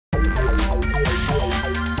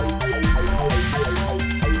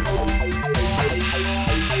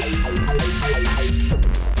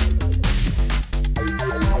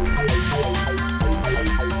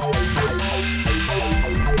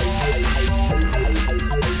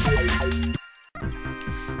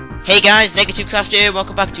Hey guys, NegativeCraft here,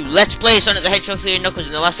 welcome back to Let's Play Sonic the Hedgehog 3 and Knuckles.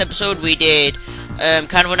 In the last episode we did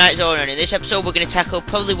Carnival Night Zone, and in this episode we're going to tackle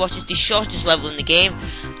probably what is the shortest level in the game,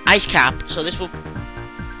 Icecap. So this will,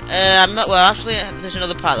 actually there's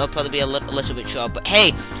another part that'll probably be a little bit short, but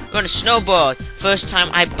hey, we're on a snowboard. First time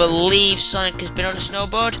I believe Sonic has been on a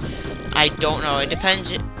snowboard. I don't know, it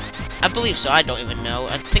depends. I believe so, I don't even know.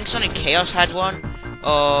 I think Sonic Chaos had one,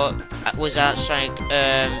 or was that Sonic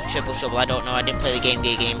Triple Trouble? I don't know, I didn't play the Game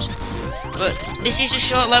Gear games. But this is a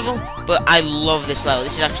short level, but I love this level.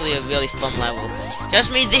 This is actually a really fun level. That's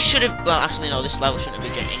me, this should have, well actually no, this level shouldn't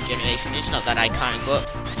have been in Generation. It's not that iconic, but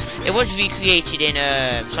it was recreated in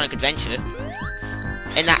Sonic Adventure.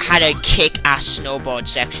 And that had a kick-ass snowboard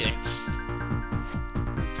section.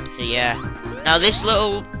 So yeah. Now this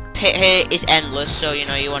little pit here is endless, so you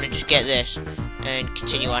know, you want to just get this and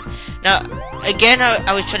continue on. Now, again,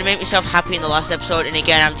 I was trying to make myself happy in the last episode, and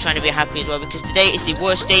again, I'm trying to be happy as well, because today is the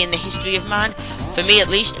worst day in the history of man. For me, at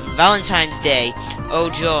least, Valentine's Day. Oh,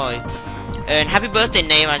 joy. And happy birthday,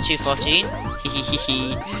 Neyman214.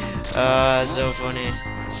 Hehehehe. So funny.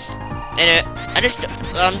 And,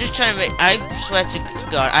 I'm just trying to make, I swear to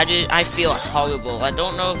God, I feel horrible. I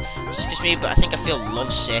don't know if it's just me, but I think I feel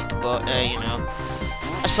lovesick, but, you know.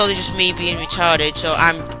 That's probably just me being retarded, so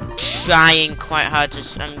I'm trying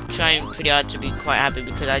pretty hard to be quite happy,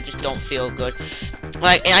 because I just don't feel good.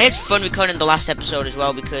 Like, I had fun recording the last episode as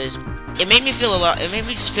well, because it made me feel it made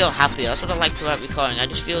me just feel happy. That's what I like about recording. I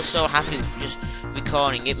just feel so happy just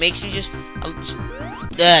recording. It makes me just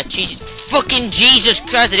fucking Jesus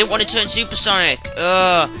Christ, I didn't want to turn Supersonic.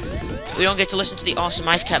 We don't get to listen to the awesome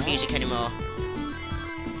Icecap music anymore.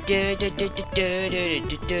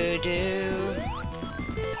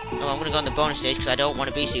 Oh, I'm gonna go on the bonus stage because I don't want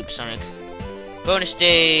to be Supersonic. Bonus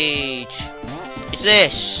stage! It's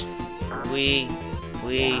this!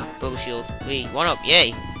 Bubble Shield. 1-up,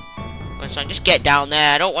 yay! Come on, Sonic, just get down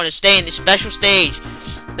there. I don't want to stay in this special stage.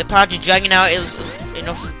 The part you're dragging out is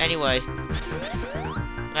enough anyway.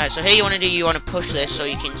 Alright, so here you want to push this so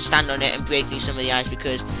you can stand on it and break through some of the ice,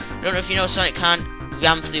 because I don't know if you know, Sonic can't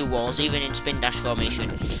ram through walls, even in spin dash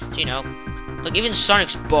formation. So, you know, look, even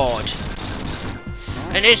Sonic's bored.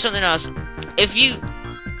 And here's something else. If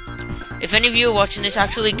any of you are watching this,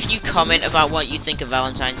 actually, can you comment about what you think of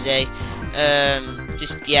Valentine's Day?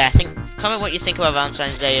 Comment what you think about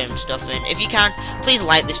Valentine's Day and stuff. And if you can, please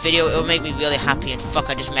like this video. It will make me really happy. And fuck,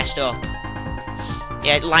 I just messed up.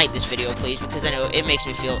 Yeah, like this video, please, because then it'll make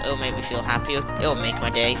me feel happy. It'll make my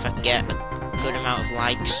day if I can get a good amount of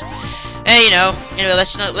likes. Hey, you know. Anyway,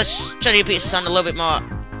 let's try to repeat this sound a little bit more.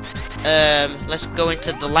 Let's go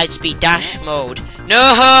into the Lightspeed Dash mode.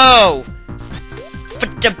 No!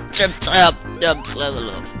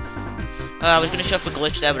 I was gonna show off a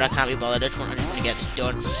glitch there, but I can't be bothered. I just want to get this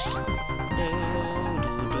done.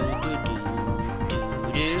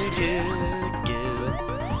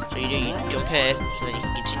 So you jump here, so then you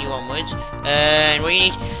can continue onwards. And what you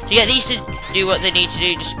need to get these to do what they need to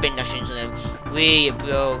do, just spin dash into them. You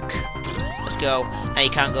broke. Let's go. Now you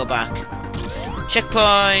can't go back.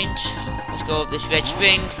 Checkpoint. Let's go up this red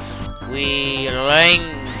string.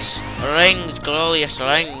 Rings, glorious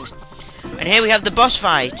rings. And here we have the boss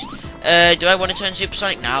fight. Do I want to turn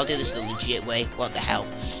Supersonic? Now I'll do this the legit way. What the hell?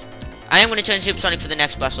 I am going to turn Supersonic for the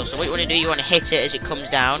next battle. So what you want to do, you want to hit it as it comes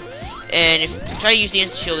down. And try to use the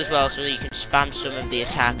instant shield as well, so that you can spam some of the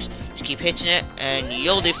attacks. Just keep hitting it, and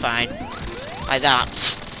you'll do fine. Like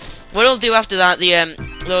that. What it'll do after that,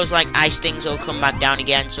 those like ice things will come back down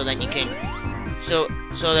again. So then you can. So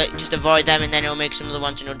that just avoid them, and then it'll make some of the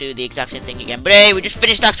ones and it'll do the exact same thing again. But hey, we just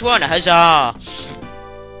finished Act 1, huzzah!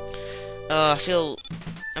 I feel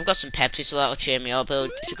I've got some Pepsi, so that'll cheer me up.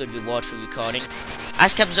 It's a good reward for recording.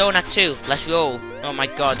 Icecap Zone Act 2, let's roll. Oh my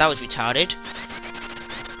god, that was retarded.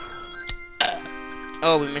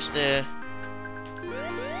 Oh, we missed the.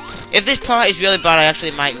 If this part is really bad, I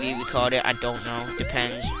actually might re-record it. I don't know,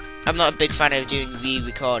 depends. I'm not a big fan of doing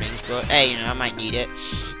re-recordings, but hey, you know, I might need it.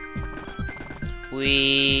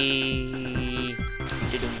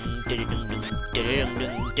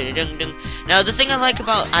 Now the thing I like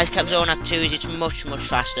about Icecap Zone Act 2 is it's much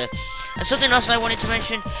faster. And something else I wanted to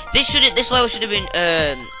mention, this level should have been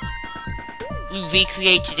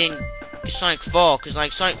recreated in Sonic 4, because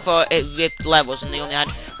like Sonic 4 it ripped levels and they only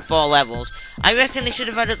had 4 levels. I reckon they should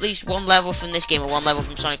have had at least 1 level from this game and 1 level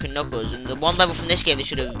from Sonic and Knuckles, and the 1 level from this game they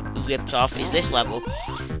should have ripped off is this level,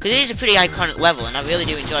 because it is a pretty iconic level and I really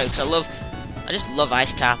do enjoy it, because I just love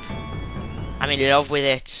Icecap. I'm in love with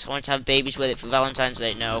it. I want to have babies with it for Valentine's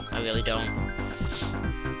Day. No, I really don't.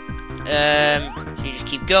 So you just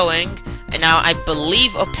keep going, and now I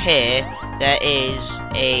believe up here there is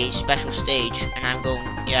a special stage, and I'm going,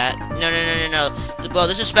 yeah, no. Well,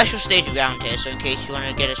 there's a special stage around here, so in case you want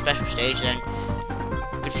to get a special stage, then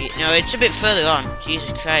good for you. No, it's a bit further on.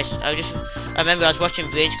 Jesus Christ, I remember I was watching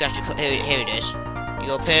NegativeCraft. Here it is. You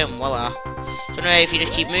go up here, and voila. So anyway, if you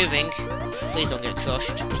just keep moving, please don't get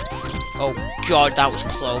crushed. Oh God, that was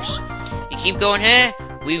close. You keep going here,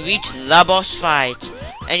 we reach the boss fight.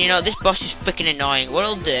 And you know, this boss is freaking annoying. What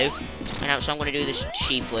I'll do, so I'm going to do this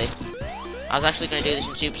cheaply. I was actually going to do this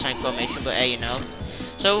in supersonic formation, but hey, you know.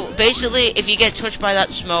 So basically, if you get touched by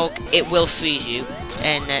that smoke, it will freeze you.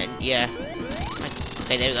 And then, yeah.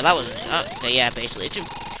 Okay, there we go. That wasn't it. Okay, yeah, basically.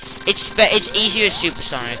 It's easier as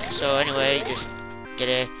supersonic. So anyway, just get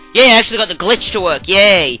a... Yeah, I actually got the glitch to work.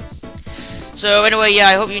 Yay! So anyway, yeah,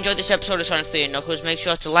 I hope you enjoyed this episode of Sonic 3 and Knuckles. Make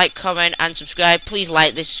sure to like, comment, and subscribe. Please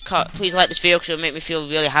like this video because it'll make me feel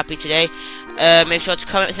really happy today. Make sure to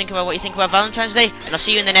comment think about what you think about Valentine's Day, and I'll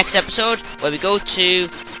see you in the next episode where we go to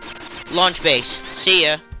Launch Base. See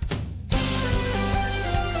ya.